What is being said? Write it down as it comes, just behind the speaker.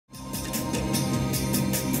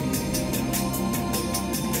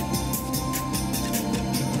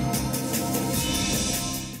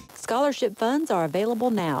Scholarship funds are available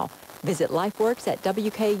now. Visit LifeWorks at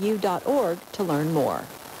WKU.org to learn more.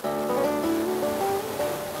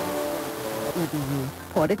 EBU,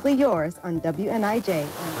 Poetically Yours on WNIJ and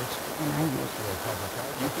NIU.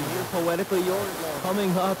 You can hear Poetically Yours coming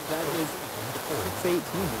up. That is 6:18.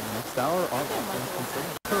 Next hour, our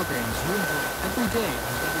programs every day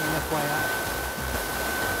on WFYI.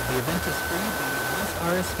 The event is free, but you must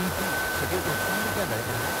RSVP. So get your phone together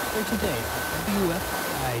and register today at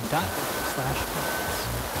WFYI.org/conference.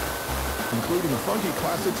 Including funky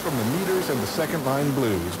classics from the Meters and the Second Line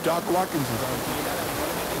Blues. Doc Watkins is on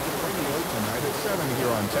radio tonight at 7 here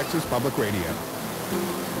on Texas Public Radio.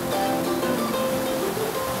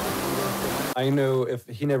 I know if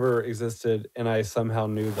he never existed and I somehow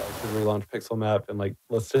knew that I could relaunch Pixel Map and like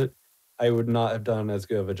list it, I would not have done as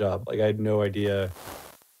good of a job. Like I had no idea.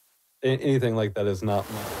 Anything like that is not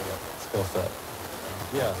my skill set.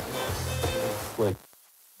 Yeah, it's like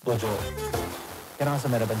legit. Ken also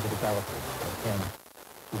met a bunch of developers like him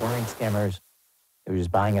who weren't scammers. They were just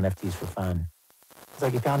buying NFTs for fun. It's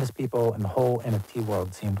like he found his people and the whole NFT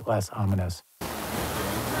world seemed less ominous.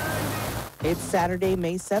 It's Saturday,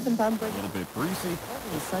 May 7th. I'm Greg. A little bit breezy.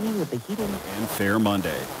 It's sunny with the heat in. And fair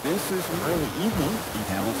Monday. This is early evening. Steve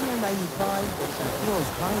Hamilton. 95, but some feel as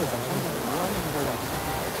high as 101.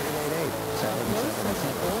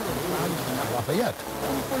 Lafayette.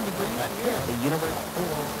 24 degrees here at the University of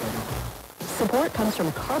Support comes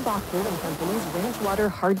from Karbach Brewing Company's Ranchwater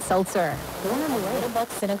Hard Seltzer. Born on the way to Buck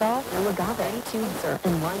Synagogue, agave, tuber,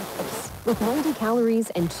 and lime juice. With 90 calories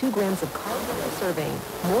and 2 grams of carbs per serving.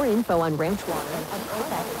 More info on Ranchwater at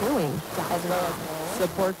Karbach Brewing, as well as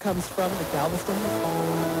support comes from the Galveston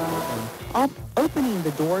opening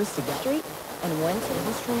the doors to Street and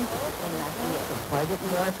 110 Street in Lafayette. For private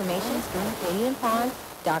more information is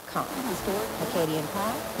AcadianPond.com.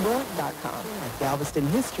 AcadianPond.com.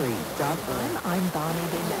 GalvestonHistory.org. I'm Bonnie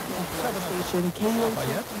Bennett. Travel station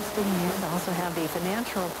KUHF. Houston News also have the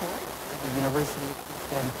financial report. The University of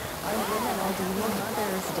Houston. I'm Brennan Aldini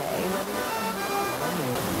Mother's Day.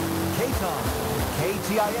 KTOM,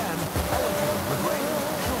 KTIM, McLean,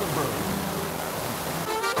 Schulenburg.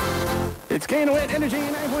 It's KNON Energy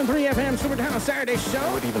 9.3 FM Supertown Saturday show.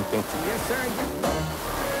 I would even think. Yes, sir.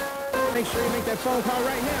 Make sure you make that phone call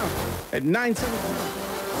right now at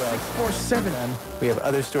 974-647. We have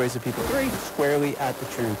other stories of people squarely at the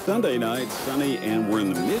truth. Sunday night, sunny, and we're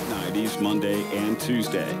in the mid-90s Monday and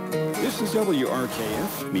Tuesday. This is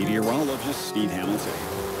WRKF meteorologist Steve Hamilton.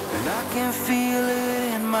 And I can feel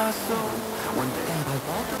it in my soul. And by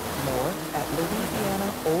Walter Moore at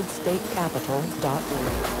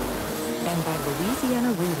LouisianaOldStateCapitol.org. And by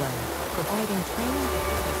Louisiana Relay, providing training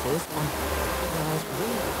services on organized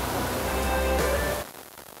relay.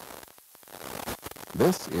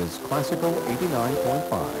 This is Classical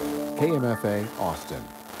 89.5, KMFA Austin,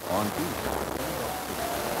 on beat.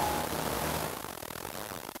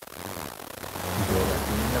 Good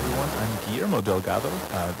afternoon, everyone. I'm Guillermo Delgado.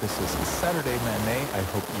 This is Saturday Matinee. I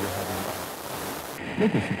hope you're having fun.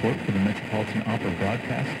 Local support for the Metropolitan Opera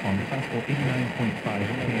broadcast on Classical 89.5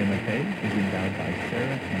 KMFA is endowed by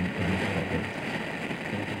Sarah and Elizabeth.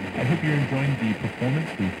 I hope you're enjoying the performance.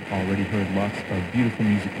 We've already heard lots of beautiful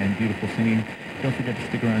music and beautiful singing. Don't forget to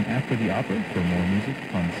stick around after the opera for more music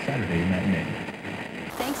on Saturday Matinee.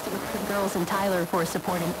 Thanks to the good girls in Tyler for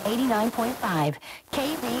supporting 89.5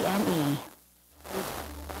 KVNE.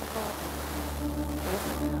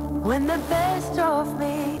 When the best of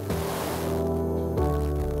me.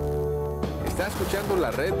 Está escuchando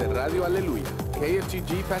la red de Radio Aleluya,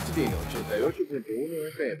 KFTG Pasadena,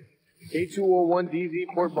 88.1 FM, K201DZ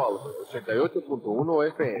Port Bolivar,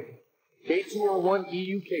 88.1 FM, K201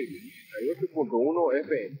 EUKD, 88.1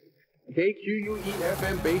 FM, KQUE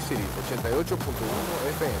FM Bay City, 88.1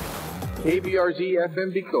 FM, KBRZ FM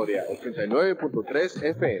Victoria, 89.3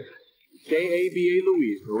 FM, KABA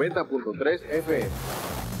Louis, 90.3 FM,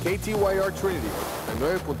 KTYR Trinity,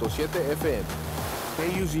 99.7 FM,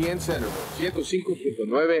 KUZN Centerville,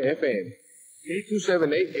 105.9 FM,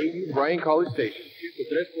 K278 AU Bryan College Station,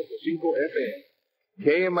 103.5 FM,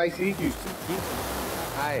 KMIC Houston,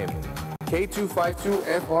 AM,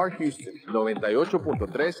 K252FR Houston,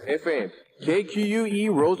 98.3 FM, KQUE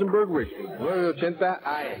Rosenberg Richmond, 980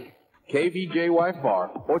 AM, KVJY FAR,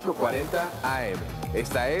 840 AM.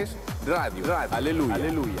 Esta es Radio Aleluya.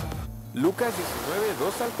 Aleluya. Lucas 19,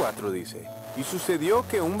 2 al 4 dice: Y sucedió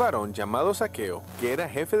que un varón llamado Zaqueo, que era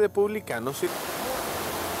jefe de publicanos, 4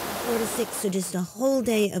 to 6, so just a whole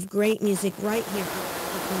day of great music right here.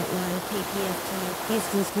 KPFT,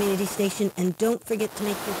 Houston's community station, and don't forget to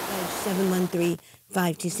make your pledge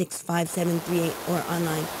 713-526-5738 or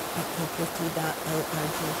online at kpft.org.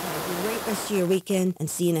 Have a great rest of your weekend and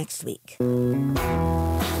see you next week.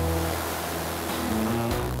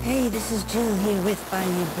 Hey, this is Jill here with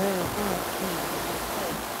Bayou Bird.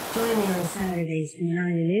 Join me on Saturdays from 9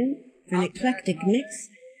 to noon for an eclectic mix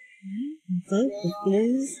folk with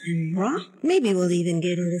blues and rock. Maybe we'll even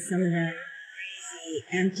get into some of that crazy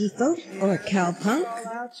anti-folk or cowpunk.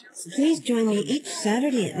 So please join me each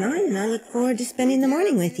Saturday at 9, and I look forward to spending the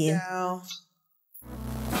morning with you. I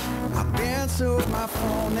dance with my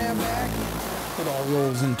phone there back. It all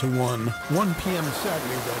rolls into one. 1 p.m.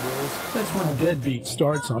 Saturday, that is. That's when Deadbeat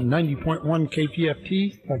starts on 90.1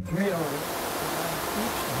 KPFT for 3 hours.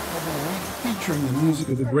 Featuring the music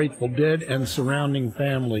of the Grateful Dead and surrounding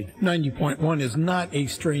family. 90.1 is not a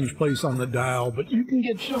strange place on the dial, but you can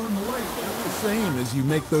get shown the light just the same as you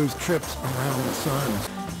make those trips around the sun.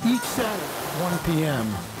 Each Saturday, 1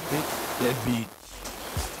 p.m., it's Deadbeat.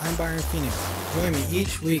 I'm Byron Phoenix. Join me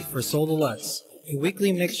each week for Soul Deluxe, a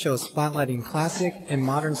weekly mix show spotlighting classic and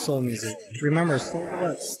modern soul music. Remember Soul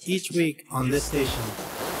Deluxe each week on this station.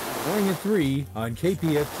 Morning at 3 on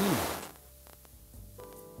KPFT.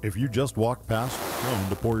 If you just walked past KNON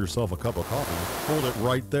to pour yourself a cup of coffee, hold it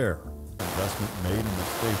right there. Investment made in this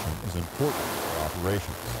station is important for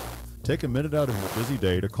operations. Take a minute out of your busy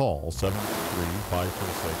day to call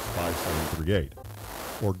 713-546-5738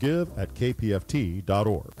 or give at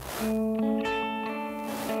kpft.org.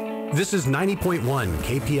 This is 90.1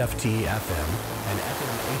 KPFT FM and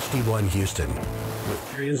FM HD1 Houston,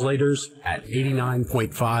 with translators at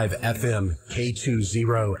 89.5 FM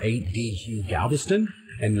K208DQ Galveston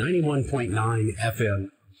and 91.9 FM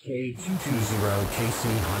K220KC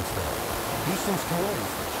Huntsville. Houston's community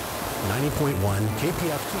station, 90.1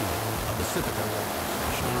 KPFT, a Pacifica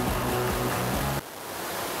station.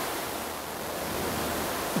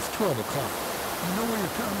 It's 12 o'clock. You know where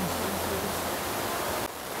your common sense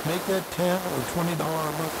is? Make that $10 or $20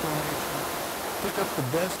 a month donation. Pick up the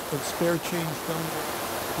best of Spare Change Thunder,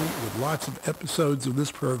 complete with lots of episodes of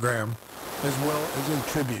this program, as well as a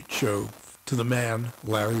tribute show to the man,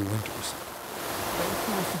 Larry Winters. Thanks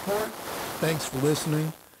for your support. Thanks for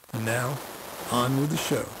listening. And now, on with the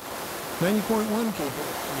show. 90.1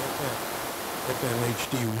 KPFT FM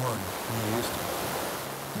HD1 in Houston.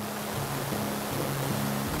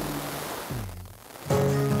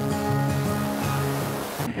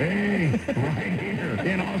 Hey, right here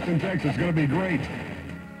in Austin, Texas. Going to be great.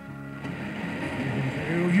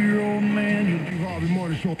 Year-old man, you'll be Robbie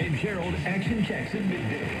Morton Show. And Gerald, Action Jackson,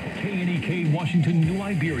 midday. KNEK, Washington, New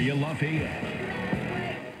Iberia, Lafayette.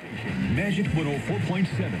 Magic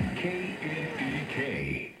 104.7,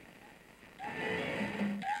 KNEK.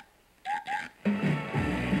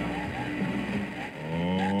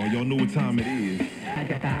 Oh, y'all know what time it is. I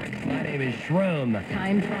got back. My name is Shroom.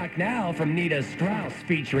 Time Talk Now from Nita Strauss,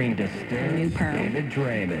 featuring Disturbed, New Pearl, David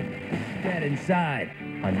Draymond. Dead Inside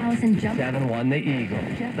on Allison Jump, 7-1 The Eagle,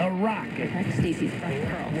 The Rocket, Stacey's Fresh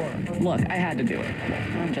Pearl. Look, I had to do it.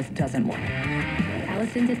 It just doesn't work.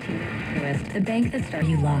 Allison's a twist. The bank that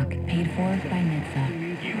started lock, paid for by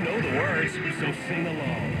NHTSA. You know the words, so sing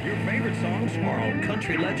along. Your favorite songs are on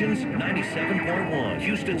Country Legends 97.1,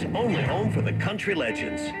 Houston's only home for the Country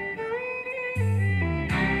Legends.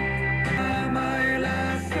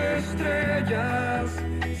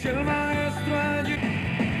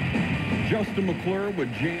 Justin McClure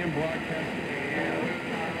with Jam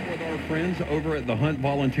Broadcasting with our friends over at the Hunt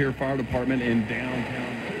Volunteer Fire Department in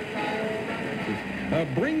downtown Texas.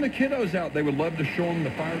 Bring the kiddos out. They would love to show them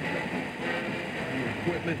the fire truck, the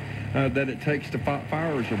equipment that it takes to fight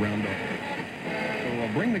fires around us. So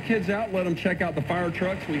bring the kids out. Let them check out the fire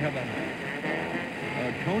trucks. We have a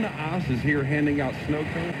Kona Ice is here handing out snow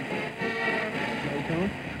cone.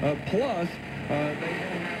 Plus, they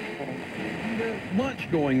have lunch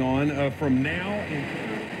going on from now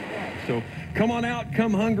until. So come on out,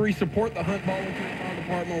 come hungry, support the Hunt Volunteer Fire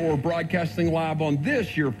Department. We're broadcasting live on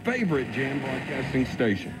this, your favorite Jam Broadcasting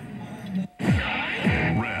station.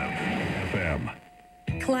 Rev FM.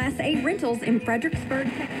 Class A Rentals in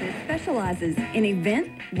Fredericksburg, Texas specializes in event,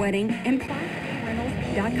 wedding, and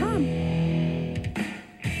rentals.com.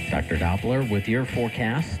 Dr. Doppler with your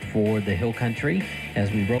forecast for the Hill Country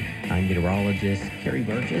as we roll. I'm meteorologist Carrie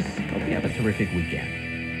Burgess. Hope you have a terrific weekend.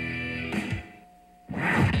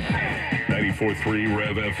 94.3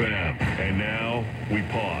 Rev FM. And now we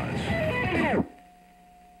pause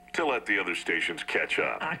to let the other stations catch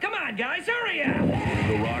up. Come on, guys, hurry up!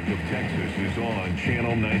 The Rock of Texas is on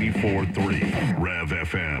Channel 94.3 Rev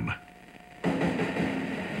FM.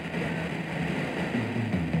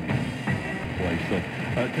 So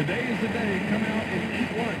today is the day. Come out and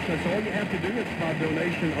eat lunch. That's all you have to do. It's by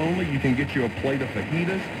donation only. You can get you a plate of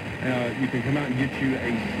fajitas. You can come out and get you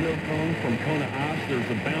a snow cone from Kona Ice.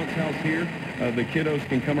 There's a bounce house here. The kiddos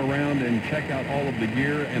can come around and check out all of the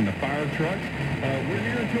gear and the fire trucks. We're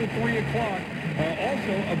here until 3 o'clock.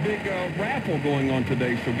 Also, a big raffle going on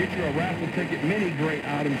today, so get you a raffle ticket. Many great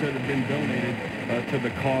items that have been donated to the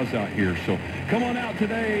cause out here. So come on out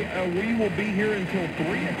today. We will be here until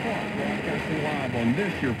 3 o'clock, broadcasting live on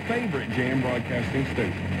this, your favorite Jam Broadcasting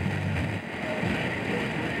station.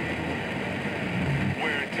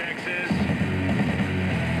 Where in Texas?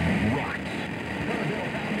 Rocks.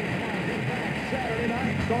 Saturday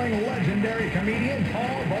night, starring legendary comedian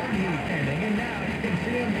Paul Barney. And now you can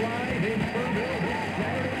see him live in Kerrville this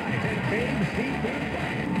Saturday night at Big Seafood.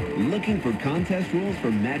 Looking for contest rules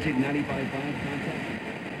for Magic 95.5 contest?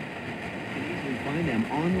 You can easily find them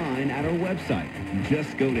online at our website.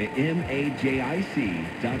 Just go to majic.com/rules.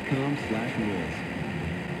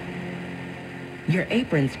 Your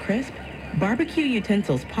apron's crisp, barbecue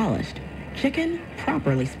utensils polished, chicken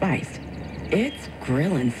properly spiced. It's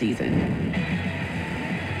grillin' season.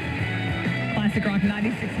 Classic Rock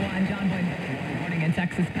 96.1, John Boyd recording in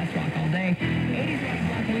Texas, best rock all day. 80s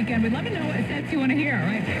rock weekend. We'd love to know what sets you want to hear, all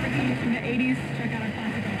right? Favorite songs from the 80s, check out our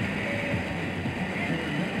Classic Rock.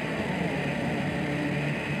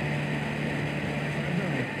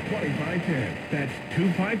 2510. That's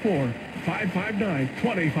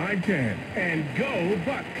 254-559-2510. And go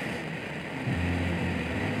Bucks!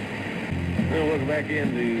 Well, welcome back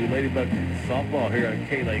into Ladybug softball here on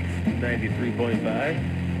KLX 93.5.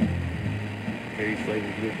 Katie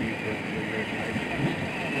Slater's with you from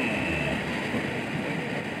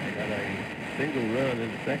got a single run in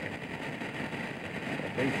the second. A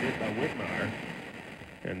base hit by Whitmire.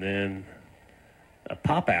 And then a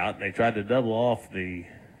pop out. They tried to double off the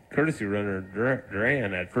courtesy runner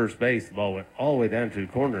Duran at first base. The ball went all the way down to the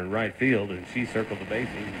corner in right field, and she circled the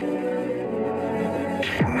bases.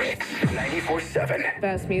 Mix 94.7.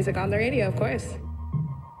 Best music on the radio, of course.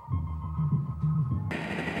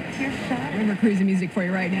 Here's shot. We're cruising music for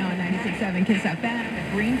you right now on 96.7 KISS FM. The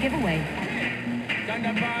green giveaway.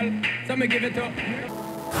 Somebody give it to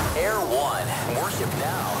Air One. Worship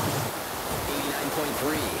now.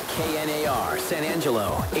 89.3 KNAR, San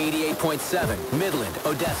Angelo. 88.7 Midland,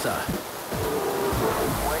 Odessa.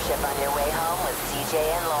 Worship on your way home with CJ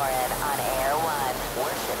and Lauren on Air One.